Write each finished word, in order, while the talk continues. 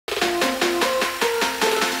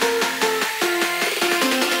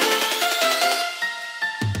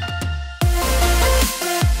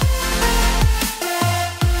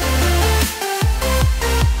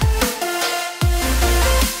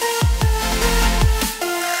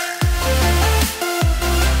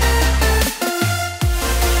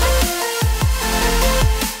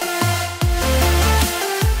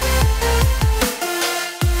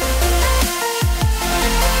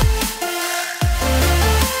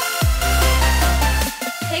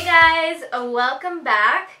guys, welcome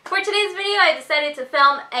back. For today's video I decided to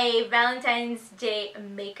film a Valentine's Day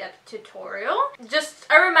makeup tutorial. Just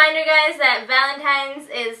a reminder guys that Valentine's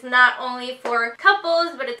is not only for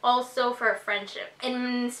couples but it's also for friendship.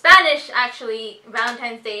 In Spanish actually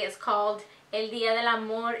Valentine's Day is called El Día del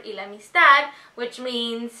Amor y la Amistad, which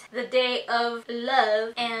means the day of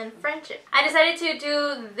love and friendship. I decided to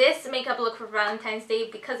do this makeup look for Valentine's Day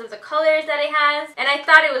because of the colors that it has, and I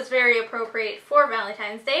thought it was very appropriate for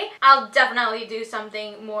Valentine's Day. I'll definitely do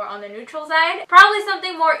something more on the neutral side, probably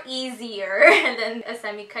something more easier than a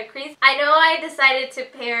semi-cut crease. I know I decided to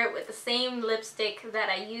pair it with the same lipstick that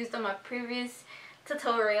I used on my previous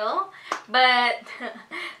tutorial, but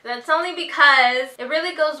that's only because it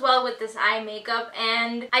really goes well with this eye makeup,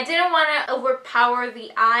 and I didn't want to overpower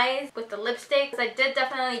the eyes with the lipstick. I did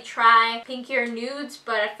definitely try pinkier nudes,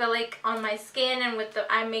 but I feel like on my skin and with the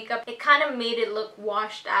eye makeup it kind of made it look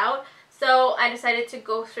washed out, so I decided to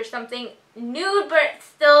go for something nude but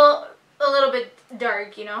still a little bit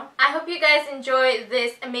dark, you know. I hope you guys enjoy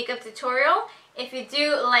this makeup tutorial. If you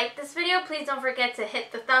do like this video, please don't forget to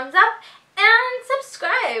hit the thumbs up and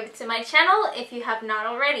subscribe to my channel if you have not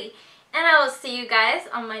already. And I will see you guys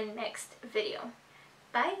on my next video.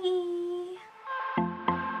 Bye!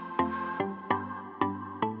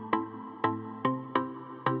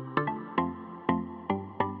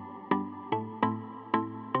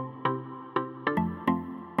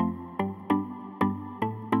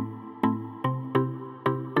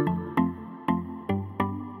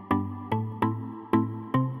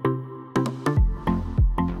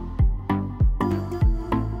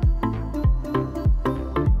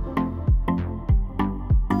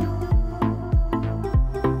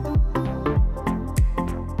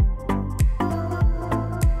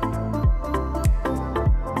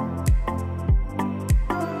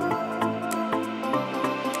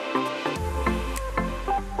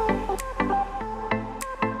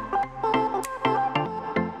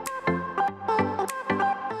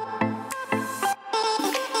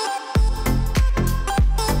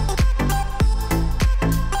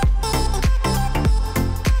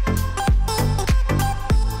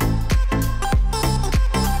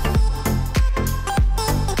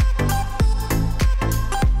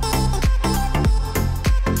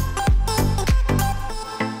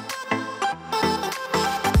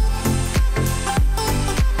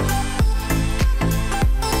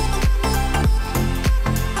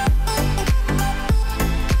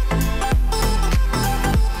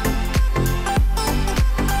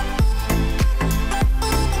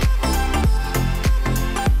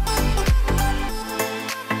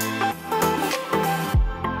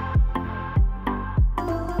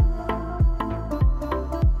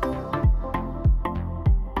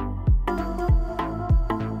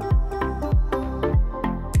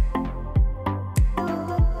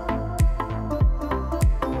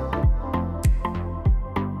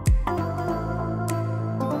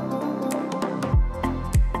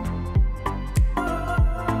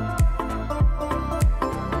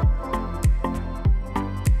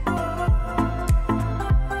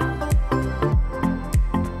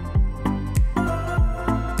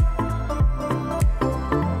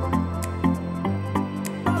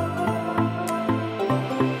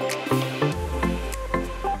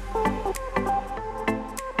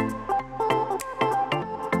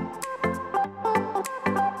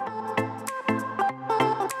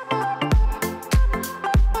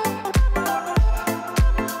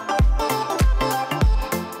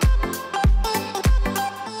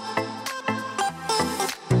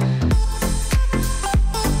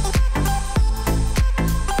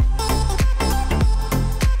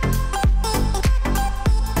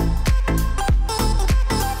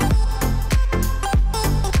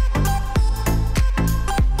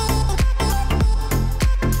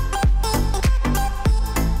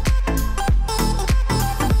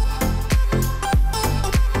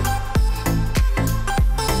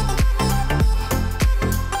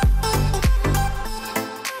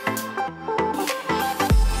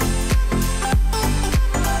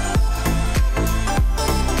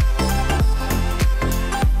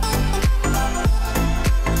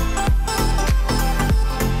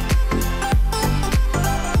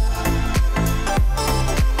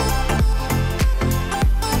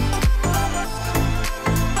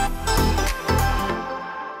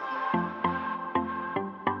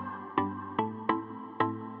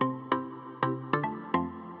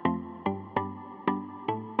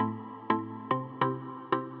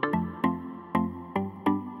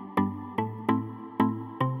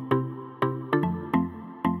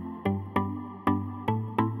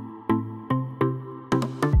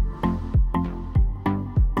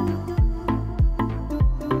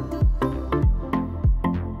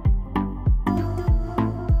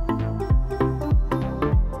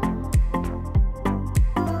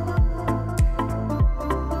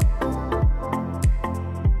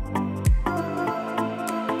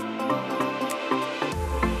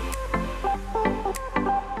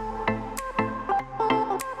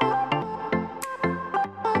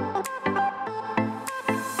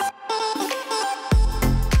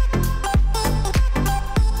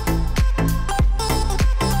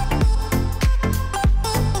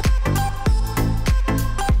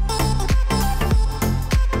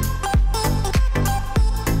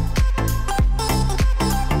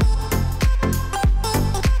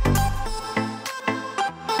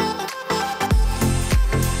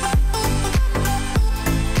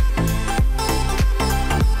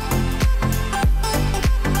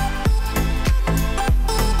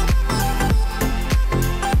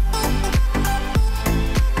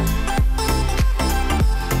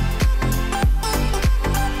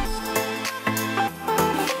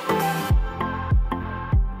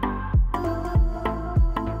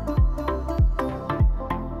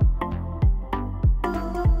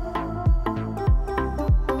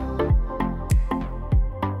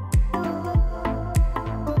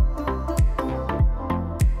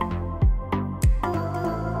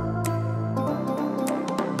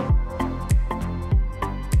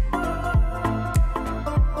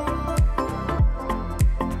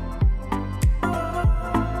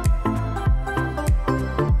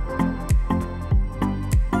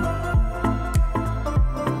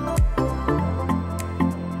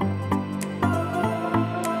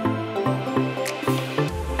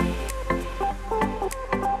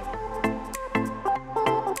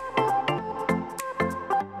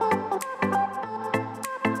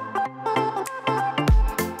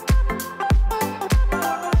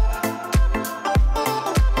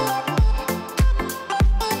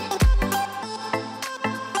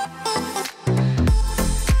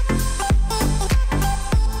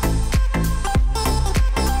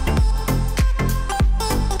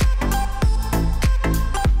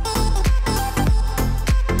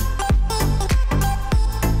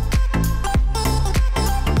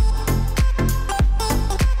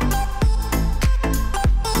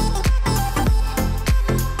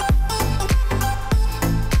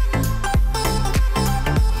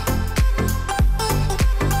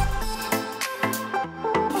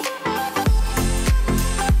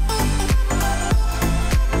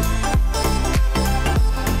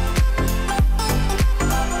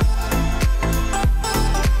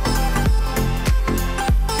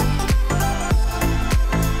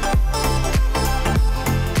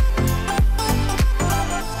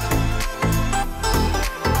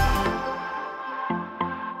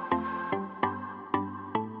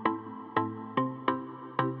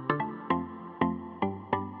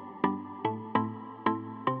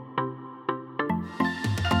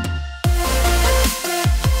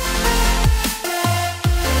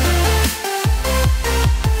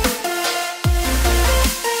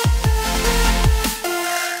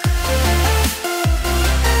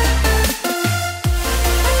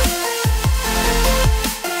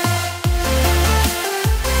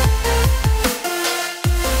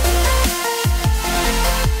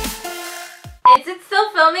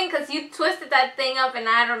 filming? Because you twisted that thing up and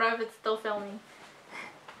I don't know if it's still filming.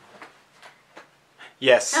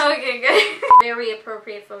 Yes. Okay, good. Very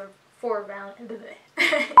appropriate for Valentines.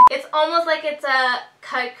 It's almost like it's a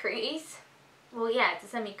cut crease. Well, yeah, it's a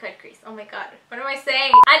semi-cut crease. Oh my god. What am I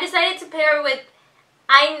saying? I decided to pair it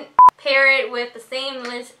with the same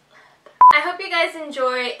list. I hope you guys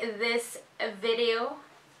enjoy this video.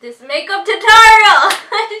 This makeup tutorial.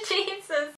 Jesus.